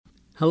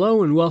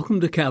Hello and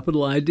welcome to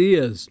Capitol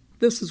Ideas.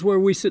 This is where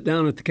we sit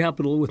down at the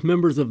Capitol with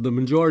members of the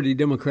majority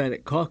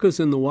Democratic caucus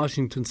in the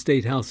Washington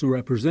State House of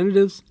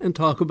Representatives and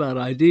talk about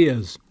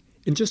ideas.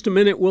 In just a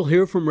minute, we'll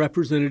hear from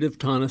Representative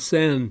Tana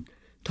Senn.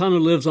 Tana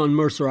lives on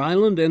Mercer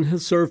Island and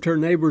has served her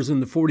neighbors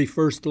in the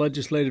 41st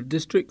Legislative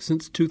District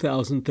since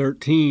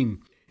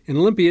 2013. In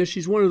Olympia,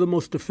 she's one of the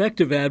most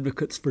effective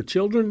advocates for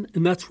children,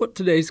 and that's what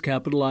today's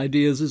Capitol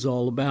Ideas is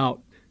all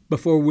about.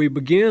 Before we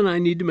begin, I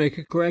need to make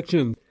a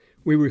correction.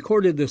 We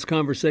recorded this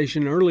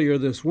conversation earlier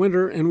this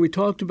winter, and we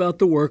talked about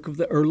the work of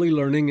the Early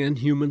Learning and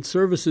Human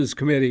Services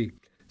Committee.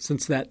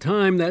 Since that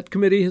time, that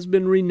committee has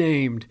been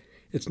renamed.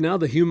 It's now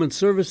the Human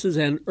Services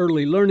and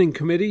Early Learning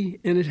Committee,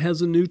 and it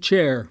has a new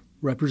chair,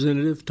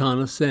 Representative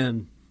Tana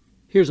Senn.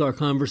 Here's our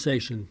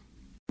conversation.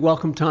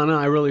 Welcome, Tana.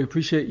 I really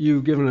appreciate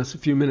you giving us a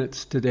few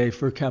minutes today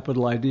for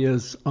Capitol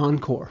Ideas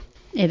Encore.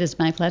 It is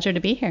my pleasure to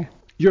be here.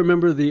 You're a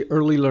member of the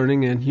Early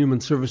Learning and Human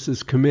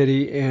Services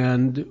Committee,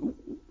 and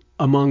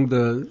among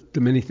the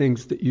many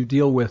things that you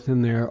deal with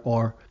in there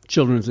are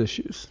children's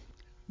issues,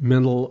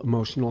 mental,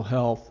 emotional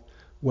health,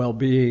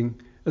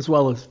 well-being, as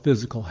well as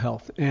physical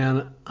health.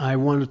 And I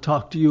want to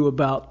talk to you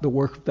about the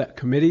work of that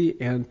committee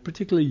and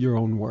particularly your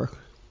own work.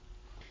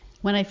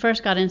 When I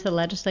first got into the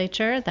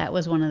legislature, that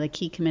was one of the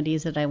key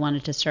committees that I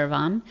wanted to serve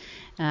on.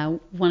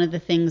 One of the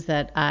things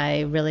that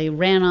I really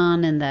ran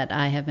on and that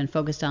I have been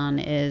focused on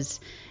is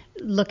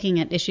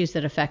looking at issues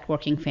that affect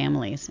working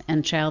families,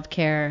 and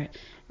childcare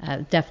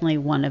definitely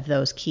one of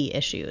those key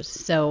issues.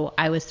 So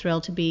I was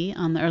thrilled to be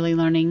on the Early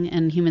Learning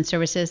and Human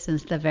Services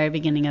since the very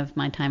beginning of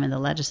my time in the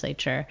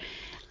legislature.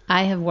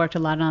 I have worked a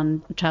lot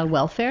on child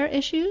welfare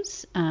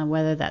issues,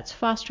 whether that's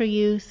foster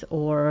youth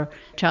or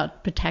child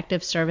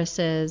protective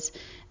services,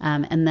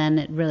 and then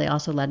it really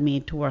also led me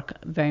to work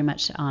very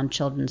much on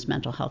children's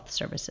mental health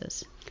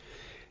services.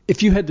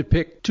 If you had to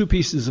pick two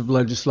pieces of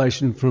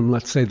legislation from,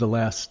 let's say, the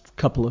last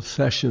couple of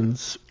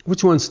sessions,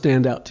 which ones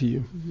stand out to you?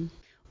 Mm-hmm.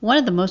 One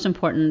of the most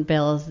important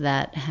bills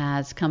that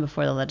has come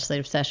before the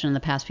legislative session in the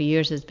past few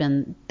years has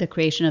been the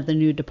creation of the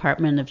new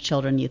Department of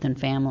Children, Youth, and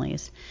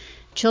Families.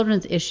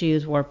 Children's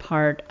issues were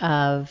part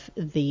of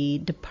the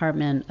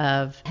Department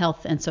of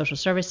Health and Social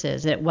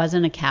Services. It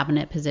wasn't a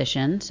cabinet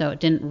position, so it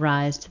didn't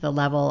rise to the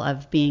level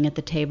of being at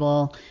the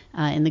table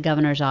in the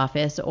governor's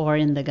office or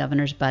in the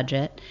governor's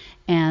budget.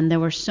 And there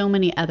were so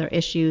many other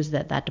issues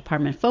that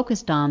department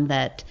focused on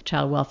that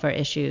child welfare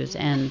issues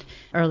and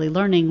early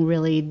learning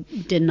really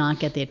did not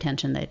get the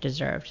attention they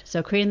deserved.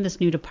 So creating this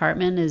new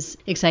department is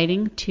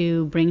exciting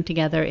to bring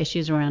together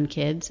issues around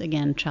kids,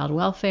 again, child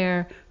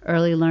welfare,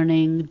 early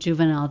learning,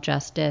 juvenile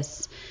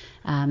justice,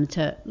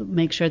 to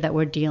make sure that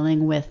we're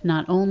dealing with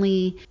not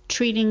only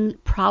treating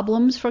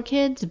problems for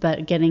kids,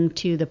 but getting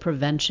to the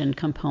prevention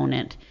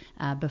component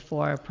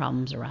before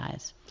problems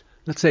arise.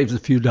 That saves a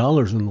few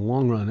dollars in the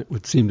long run, it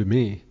would seem to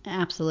me.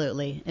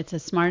 Absolutely. It's a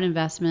smart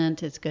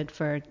investment. It's good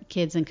for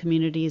kids and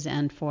communities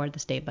and for the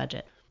state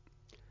budget.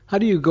 How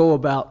do you go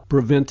about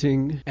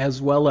preventing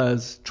as well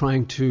as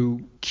trying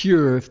to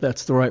cure, if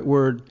that's the right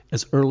word,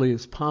 as early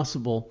as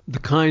possible, the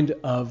kind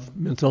of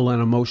mental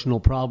and emotional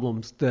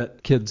problems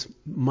that kids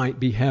might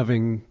be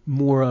having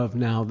more of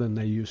now than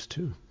they used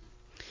to?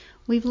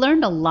 We've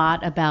learned a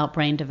lot about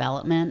brain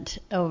development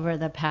over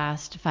the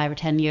past 5 or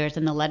 10 years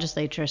in the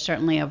legislature,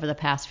 certainly over the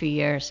past few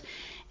years.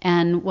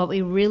 And what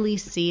we really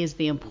see is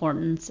the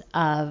importance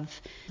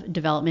of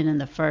development in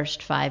the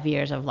first 5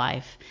 years of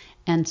life.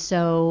 And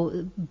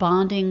so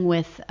bonding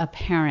with a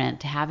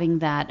parent, having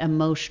that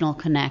emotional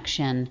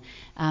connection,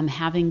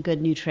 having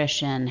good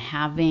nutrition,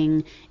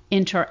 having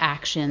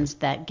interactions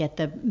that get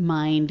the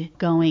mind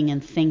going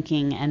and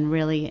thinking and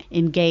really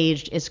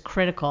engaged is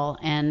critical.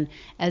 And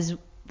as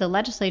the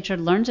legislature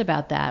learns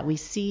about that, we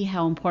see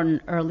how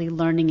important early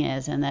learning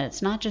is, and that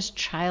it's not just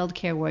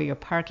childcare where you're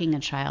parking a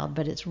child,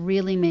 but it's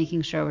really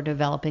making sure we're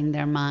developing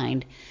their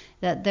mind,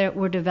 that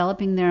we're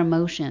developing their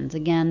emotions.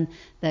 Again,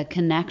 the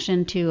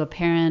connection to a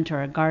parent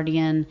or a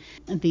guardian,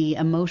 the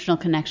emotional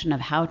connection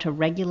of how to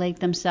regulate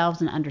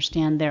themselves and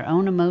understand their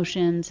own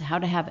emotions, how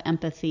to have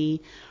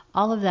empathy.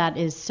 All of that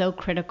is so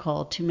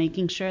critical to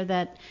making sure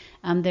that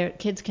their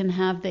kids can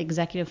have the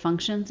executive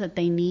functions that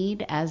they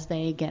need as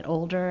they get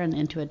older and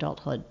into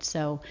adulthood.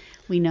 So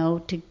we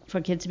know for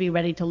kids to be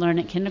ready to learn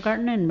at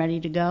kindergarten and ready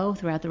to go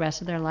throughout the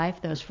rest of their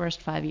life, those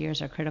first 5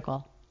 years are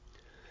critical.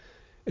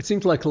 It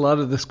seems like a lot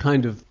of this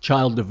kind of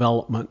child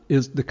development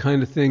is the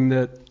kind of thing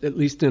that, at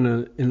least in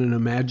an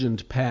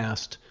imagined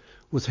past,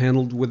 was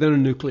handled within a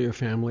nuclear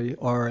family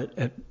or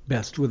at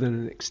best within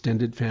an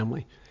extended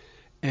family.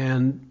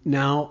 And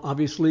now,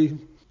 obviously,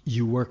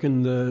 you work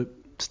in the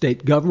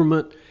state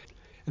government,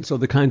 and so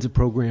the kinds of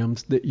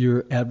programs that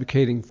you're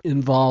advocating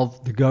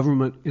involve the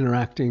government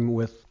interacting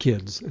with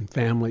kids and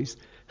families.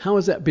 How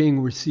is that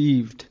being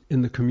received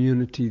in the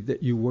community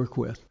that you work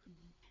with?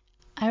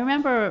 I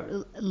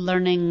remember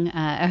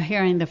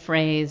hearing the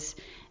phrase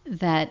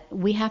that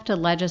we have to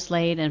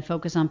legislate and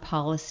focus on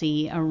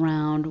policy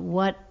around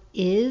what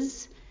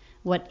is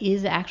what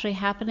is actually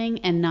happening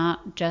and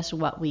not just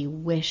what we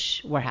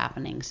wish were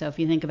happening. So if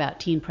you think about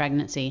teen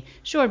pregnancy,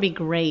 sure, it'd be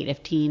great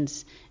if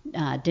teens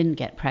didn't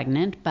get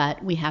pregnant,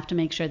 but we have to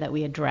make sure that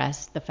we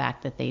address the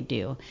fact that they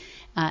do.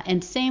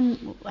 And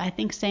same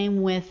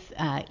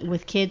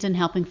with kids and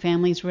helping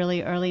families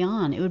really early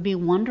on. It would be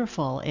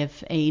wonderful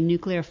if a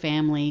nuclear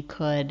family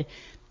could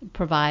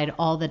provide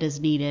all that is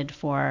needed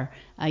for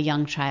a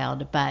young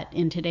child. But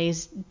in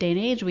today's day and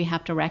age, we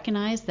have to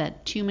recognize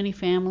that too many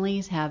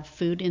families have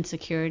food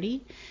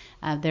insecurity.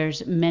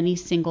 There's many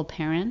single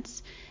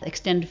parents.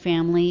 Extended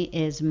family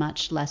is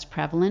much less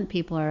prevalent.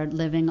 People are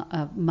living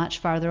much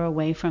farther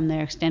away from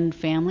their extended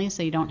family,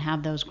 so you don't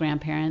have those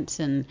grandparents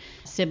and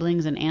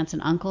siblings and aunts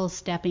and uncles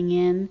stepping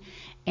in.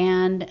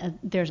 And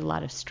there's a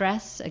lot of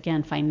stress,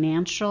 again,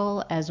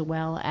 financial as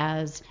well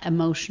as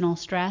emotional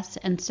stress.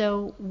 And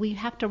so we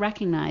have to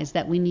recognize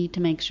that we need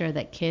to make sure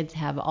that kids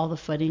have all the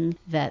footing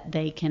that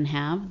they can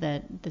have,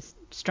 the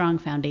strong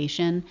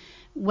foundation.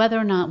 Whether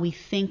or not we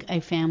think a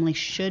family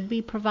should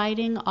be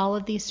providing all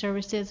of these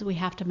services, we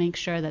have to make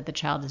sure that the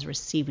child is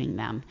receiving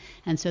them.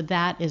 And so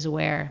that is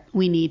where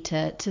we need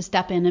to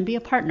step in and be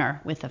a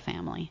partner with the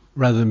family.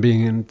 Rather than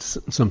being in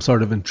some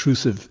sort of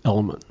intrusive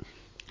element.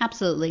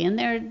 Absolutely.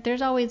 And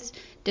there's always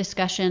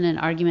discussion and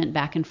argument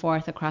back and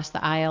forth across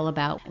the aisle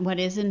about what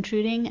is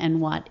intruding and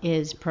what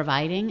is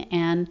providing.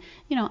 And,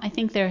 I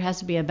think there has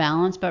to be a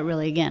balance, but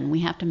really, again,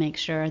 we have to make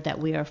sure that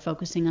we are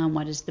focusing on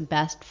what is the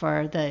best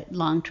for the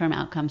long-term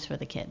outcomes for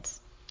the kids.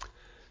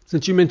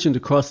 Since you mentioned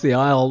across the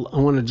aisle, I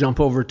want to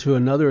jump over to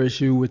another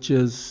issue, which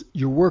is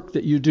your work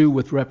that you do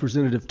with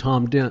Representative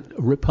Tom Dent,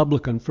 a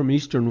Republican from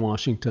Eastern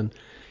Washington.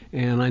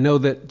 And I know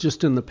that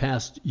just in the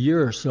past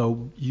year or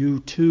so,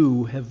 you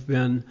too have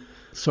been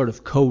sort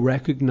of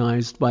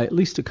co-recognized by at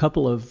least a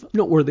couple of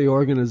noteworthy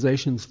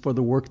organizations for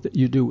the work that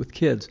you do with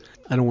kids.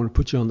 I don't want to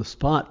put you on the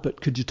spot, but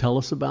could you tell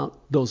us about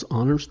those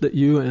honors that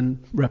you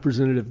and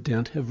Representative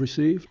Dent have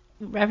received?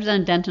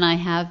 Representative Dent and I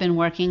have been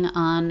working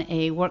on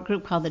a work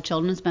group called the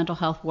Children's Mental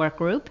Health Work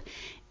Group,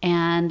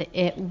 and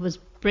it was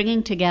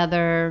bringing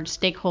together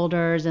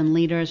stakeholders and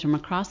leaders from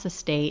across the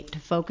state to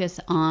focus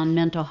on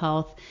mental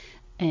health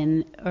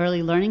in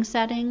early learning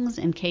settings,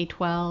 in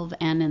K-12,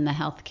 and in the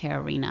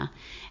healthcare arena.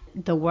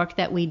 The work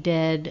that we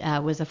did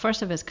was the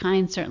first of its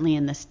kind, certainly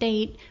in the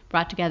state,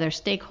 brought together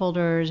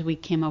stakeholders. We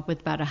came up with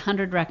about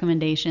 100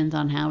 recommendations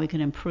on how we could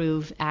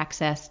improve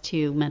access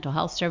to mental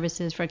health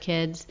services for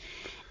kids.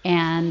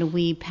 And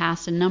we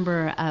passed a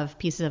number of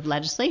pieces of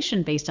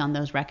legislation based on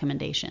those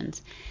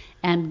recommendations.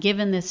 And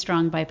given this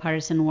strong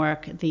bipartisan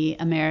work, the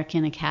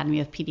American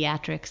Academy of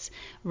Pediatrics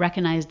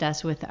recognized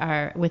us with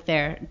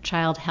their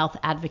Child Health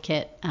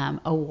Advocate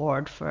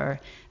Award for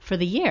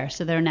the year,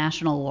 so their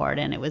national award,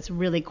 and it was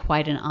really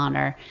quite an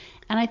honor.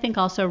 And I think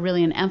also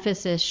really an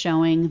emphasis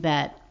showing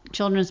that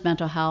children's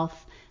mental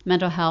health,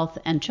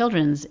 and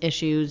children's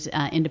issues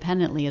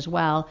independently as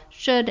well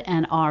should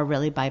and are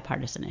really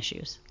bipartisan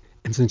issues.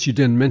 And since you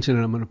didn't mention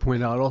it, I'm going to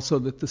point out also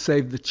that the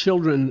Save the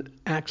Children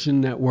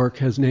Action Network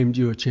has named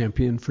you a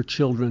champion for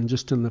children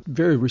just in the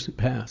very recent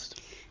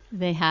past.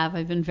 They have.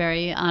 I've been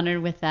very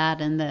honored with that,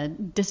 and the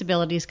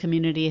disabilities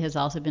community has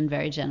also been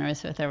very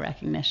generous with their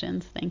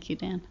recognitions. Thank you,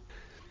 Dan.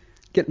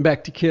 Getting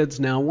back to kids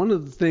now, one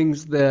of the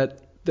things that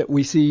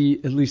we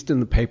see, at least in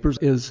the papers,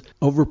 is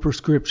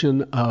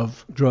overprescription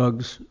of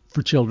drugs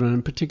for children,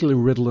 and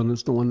particularly Ritalin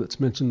is the one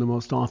that's mentioned the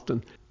most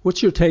often.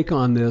 What's your take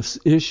on this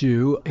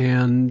issue,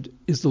 and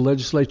is the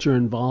legislature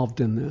involved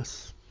in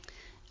this?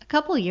 A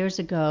couple of years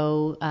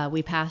ago,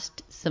 we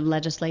passed some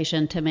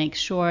legislation to make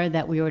sure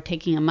that we were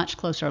taking a much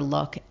closer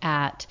look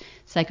at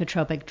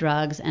psychotropic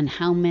drugs and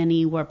how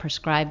many were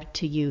prescribed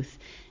to youth.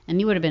 And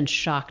you would have been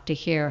shocked to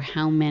hear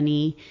how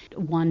many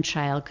one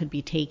child could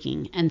be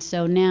taking. And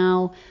so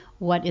now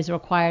what is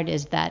required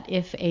is that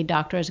if a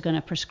doctor is going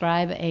to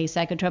prescribe a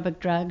psychotropic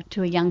drug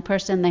to a young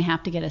person, they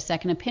have to get a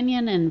second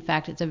opinion. And in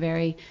fact, it's a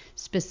very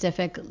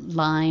specific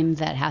line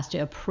that has to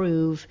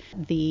approve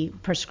the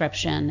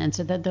prescription. And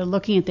so that they're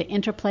looking at the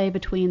interplay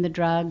between the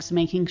drugs,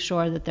 making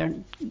sure that their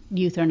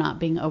youth are not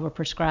being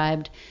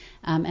overprescribed,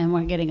 and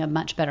we're getting a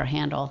much better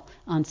handle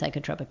on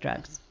psychotropic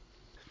drugs.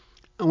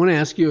 I want to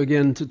ask you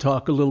again to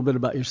talk a little bit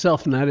about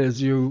yourself, and that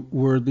is you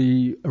were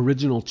the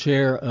original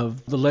chair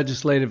of the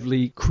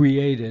legislatively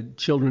created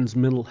Children's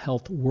Mental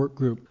Health Work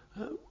Group.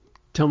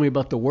 Tell me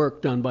about the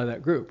work done by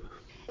that group.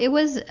 It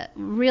was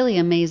really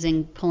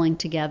amazing pulling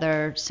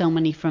together so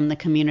many from the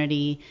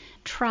community,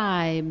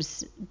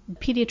 tribes,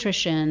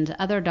 pediatricians,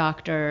 other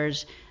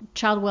doctors,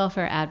 child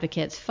welfare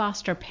advocates,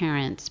 foster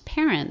parents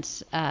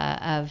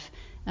of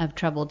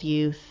troubled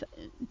youth,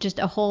 just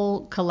a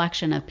whole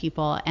collection of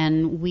people.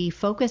 And we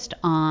focused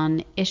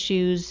on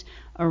issues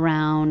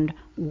around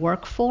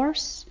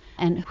workforce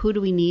and who do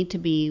we need to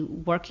be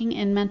working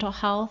in mental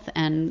health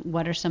and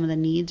what are some of the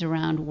needs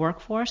around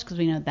workforce, because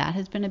we know that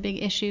has been a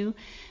big issue,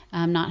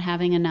 not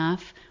having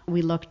enough.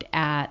 We looked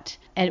at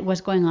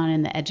what's going on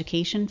in the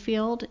education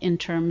field in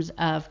terms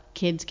of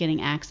kids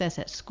getting access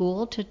at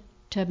school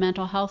to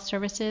mental health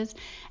services.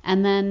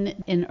 And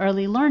then in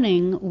early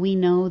learning, we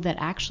know that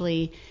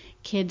actually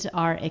kids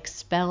are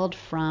expelled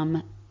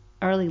from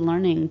early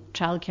learning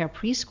childcare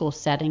preschool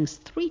settings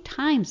 3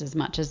 times as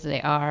much as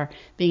they are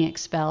being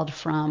expelled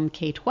from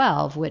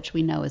K-12, which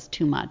we know is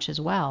too much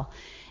as well.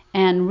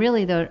 And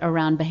really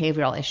around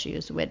behavioral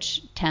issues,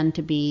 which tend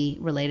to be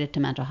related to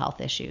mental health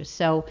issues.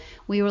 So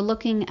we were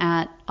looking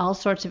at all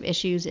sorts of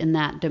issues in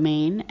that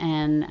domain,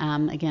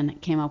 and again,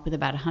 it came up with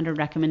about 100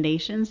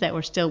 recommendations that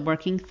we're still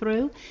working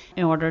through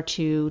in order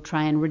to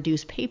try and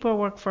reduce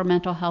paperwork for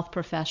mental health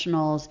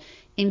professionals,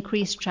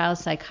 increase child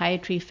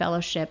psychiatry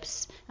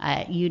fellowships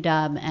at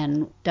UW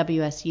and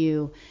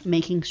WSU,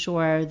 making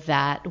sure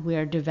that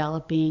we're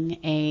developing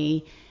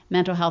a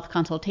mental health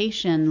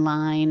consultation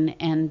line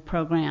and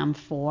program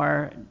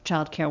for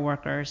child care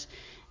workers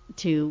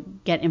to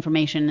get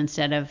information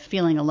instead of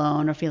feeling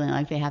alone or feeling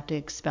like they have to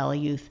expel a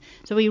youth.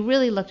 So we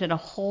really looked at a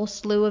whole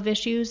slew of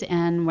issues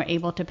and were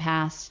able to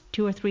pass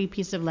 2 or 3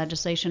 pieces of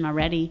legislation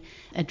already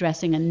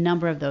addressing a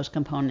number of those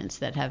components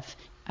that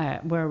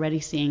we're already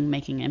seeing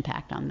making an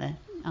impact on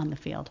the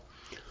field.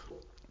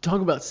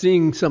 Talk about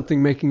seeing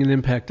something making an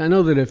impact. I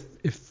know that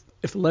if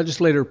a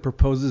legislator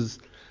proposes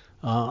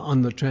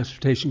on the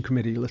Transportation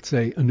Committee, let's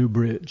say, a new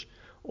bridge,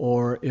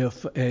 or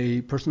if a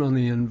person on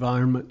the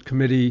Environment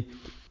Committee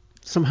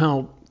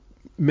somehow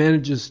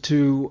manages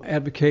to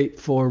advocate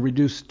for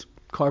reduced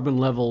carbon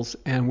levels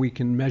and we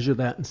can measure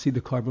that and see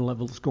the carbon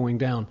levels going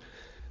down,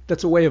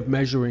 that's a way of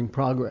measuring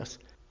progress.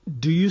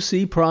 Do you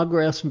see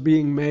progress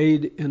being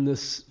made in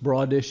this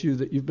broad issue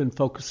that you've been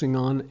focusing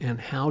on, and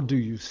how do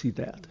you see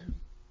that?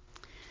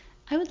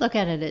 I would look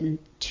at it in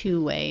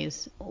 2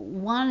 ways.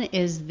 One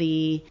is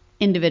the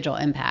individual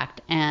impact.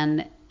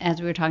 And as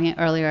we were talking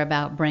earlier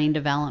about brain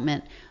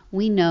development,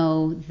 we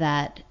know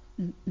that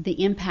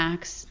the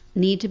impacts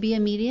need to be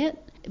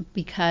immediate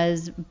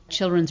because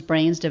children's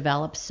brains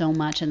develop so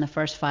much in the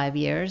first 5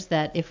 years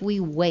that if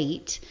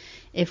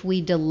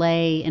we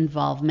delay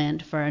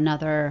involvement for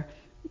another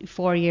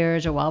 4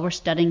 years, or while we're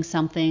studying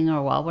something,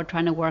 or while we're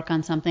trying to work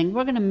on something,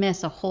 we're going to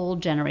miss a whole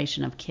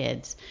generation of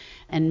kids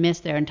and miss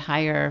their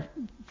entire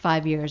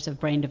 5 years of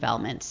brain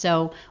development.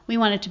 So we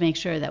wanted to make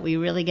sure that we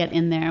really get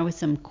in there with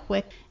some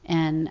quick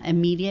and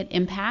immediate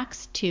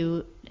impacts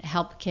to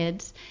help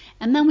kids.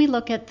 And then we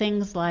look at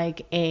things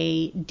like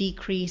a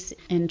decrease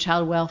in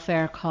child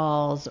welfare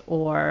calls,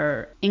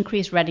 or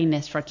increased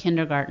readiness for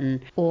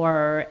kindergarten,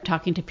 or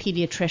talking to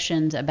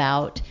pediatricians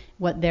about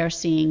what they're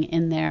seeing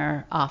in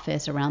their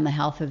office around the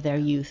health of their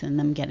youth and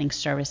them getting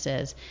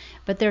services.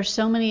 But there's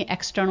so many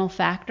external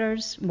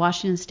factors.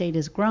 Washington State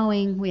is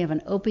growing. We have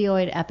an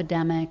opioid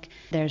epidemic.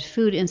 There's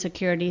food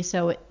insecurity.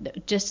 So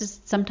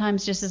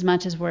sometimes just as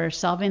much as we're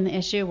solving the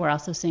issue, we're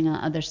also seeing on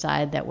the other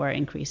side that we're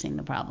increasing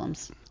the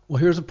problems. Well,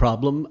 here's a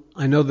problem.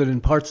 I know that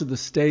in parts of the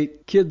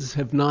state, kids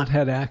have not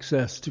had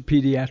access to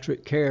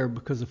pediatric care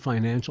because of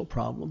financial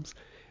problems.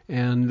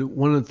 And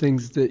one of the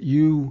things that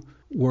you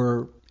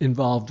were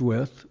involved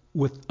with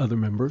other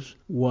members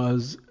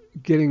was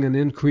getting an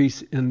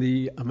increase in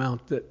the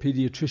amount that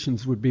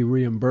pediatricians would be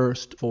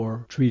reimbursed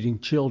for treating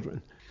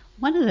children.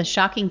 One of the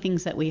shocking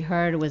things that we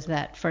heard was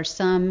that for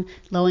some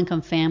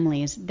low-income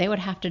families, they would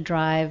have to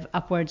drive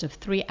upwards of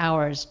 3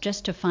 hours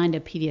just to find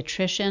a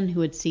pediatrician who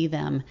would see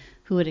them,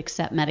 who would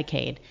accept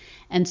Medicaid.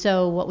 And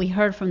so what we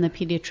heard from the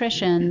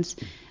pediatricians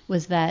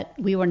was that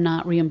we were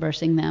not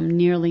reimbursing them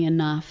nearly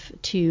enough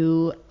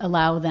to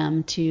allow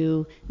them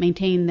to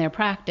maintain their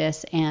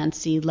practice and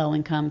see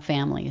low-income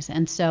families.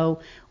 And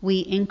so we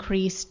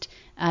increased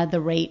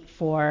the rate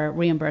for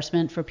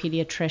reimbursement for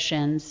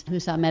pediatricians who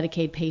saw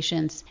Medicaid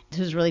patients. This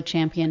was really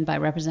championed by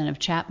Representative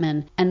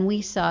Chapman, and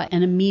we saw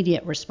an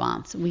immediate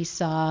response. We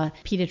saw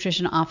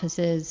pediatrician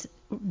offices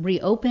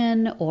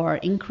reopen or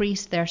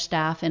increase their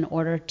staff in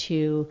order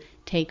to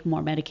take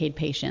more Medicaid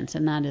patients,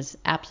 and that is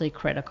absolutely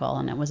critical,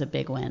 and it was a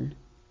big win.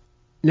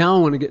 Now I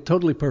want to get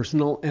totally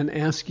personal and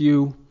ask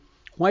you,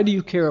 why do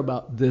you care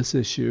about this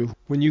issue?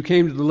 When you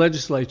came to the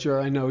legislature,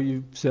 I know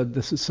you said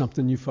this is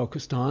something you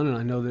focused on, and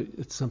I know that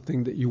it's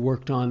something that you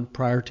worked on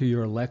prior to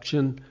your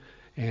election,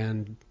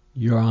 and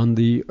you're on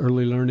the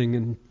Early Learning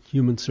and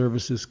Human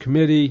Services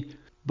Committee,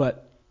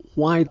 but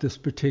why this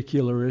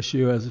particular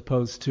issue as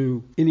opposed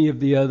to any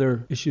of the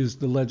other issues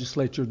the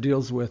legislature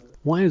deals with?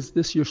 Why is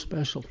this your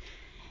special?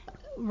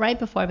 Right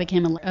before I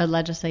became a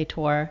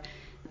legislator,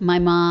 my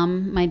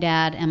mom, my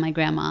dad, and my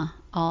grandma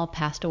all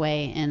passed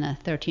away in a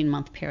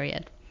 13-month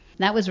period.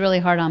 That was really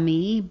hard on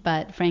me,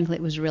 but frankly,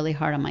 it was really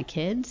hard on my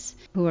kids,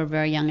 who were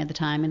very young at the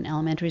time in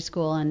elementary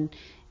school, and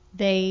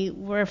they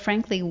were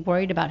frankly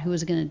worried about who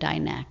was going to die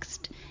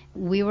next.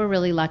 We were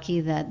really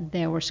lucky that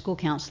there were school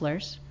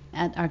counselors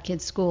at our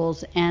kids'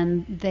 schools,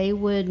 and they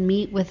would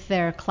meet with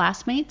their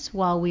classmates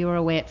while we were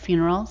away at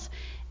funerals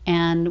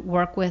and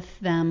work with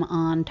them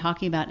on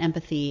talking about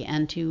empathy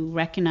and to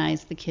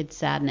recognize the kids'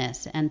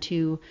 sadness and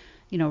to,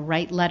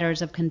 write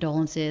letters of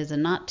condolences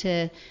and not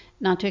to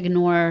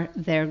ignore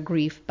their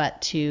grief,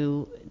 but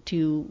to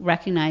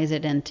recognize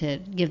it and to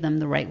give them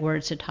the right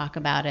words to talk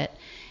about it.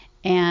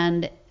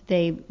 And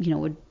they,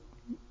 would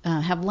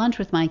have lunch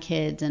with my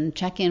kids and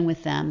check in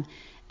with them.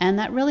 And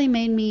that really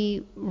made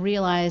me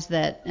realize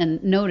that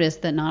and notice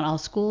that not all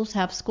schools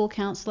have school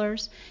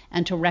counselors,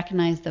 and to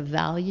recognize the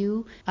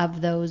value of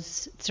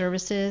those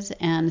services,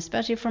 and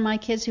especially for my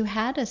kids who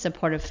had a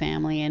supportive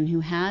family and who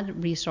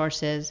had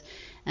resources,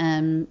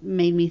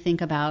 made me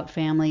think about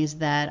families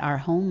that are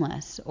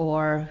homeless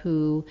or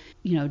who,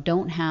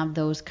 don't have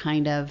those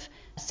kind of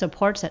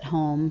supports at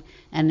home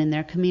and in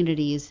their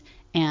communities,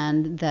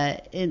 and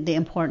the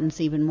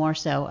importance even more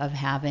so of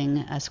having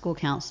a school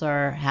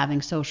counselor,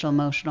 having social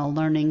emotional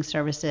learning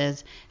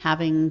services,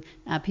 having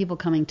people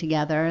coming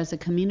together as a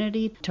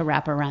community to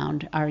wrap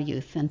around our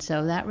youth. And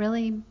so that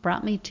really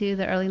brought me to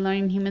the Early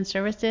Learning Human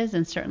Services,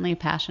 and certainly a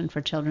passion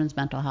for children's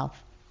mental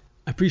health.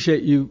 I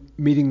appreciate you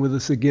meeting with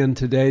us again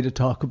today to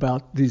talk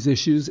about these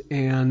issues,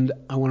 and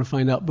I want to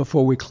find out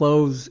before we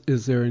close,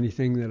 is there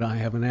anything that I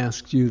haven't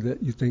asked you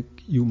that you think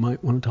you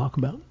might want to talk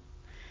about?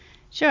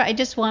 Sure. I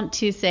just want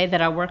to say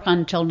that our work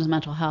on children's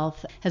mental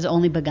health has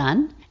only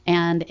begun.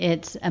 And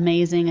it's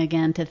amazing,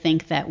 again, to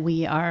think that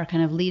we are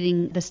kind of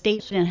leading the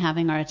state in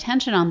having our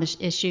attention on this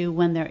issue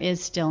when there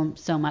is still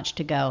so much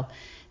to go.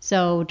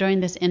 So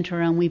during this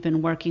interim, we've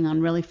been working on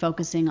really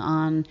focusing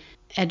on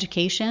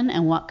education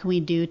and what can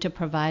we do to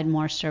provide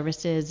more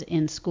services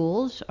in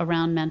schools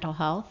around mental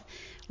health.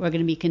 We're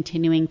going to be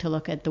continuing to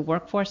look at the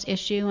workforce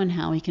issue and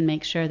how we can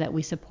make sure that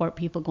we support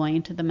people going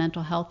into the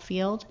mental health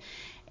field.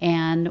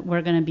 And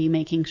we're going to be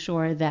making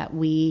sure that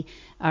we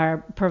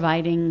are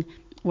providing,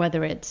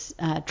 whether it's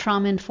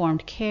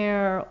trauma-informed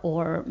care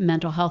or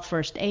mental health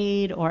first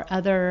aid or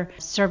other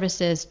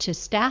services to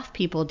staff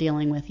people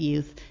dealing with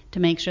youth,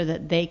 to make sure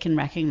that they can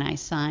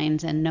recognize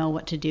signs and know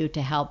what to do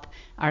to help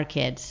our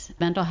kids.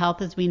 Mental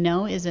health, as we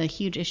know, is a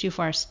huge issue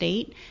for our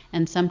state,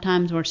 and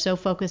sometimes we're so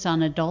focused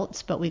on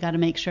adults, but we got to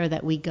make sure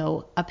that we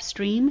go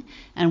upstream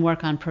and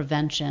work on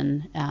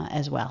prevention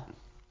as well.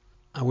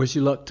 I wish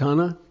you luck,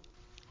 Tana.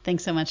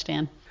 Thanks so much,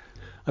 Dan.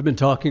 I've been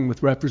talking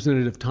with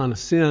Representative Tana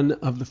Senn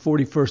of the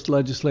 41st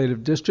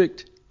Legislative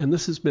District, and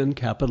this has been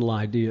Capital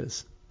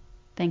Ideas.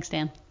 Thanks,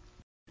 Dan.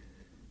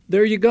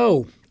 There you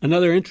go.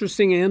 Another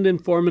interesting and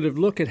informative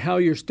look at how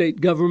your state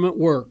government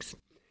works.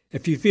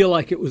 If you feel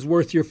like it was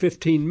worth your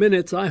 15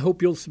 minutes, I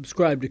hope you'll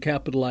subscribe to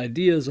Capital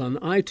Ideas on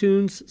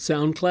iTunes,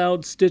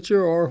 SoundCloud,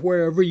 Stitcher, or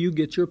wherever you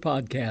get your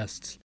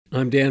podcasts.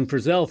 I'm Dan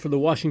Frizzell for the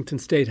Washington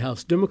State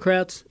House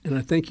Democrats, and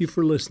I thank you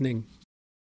for listening.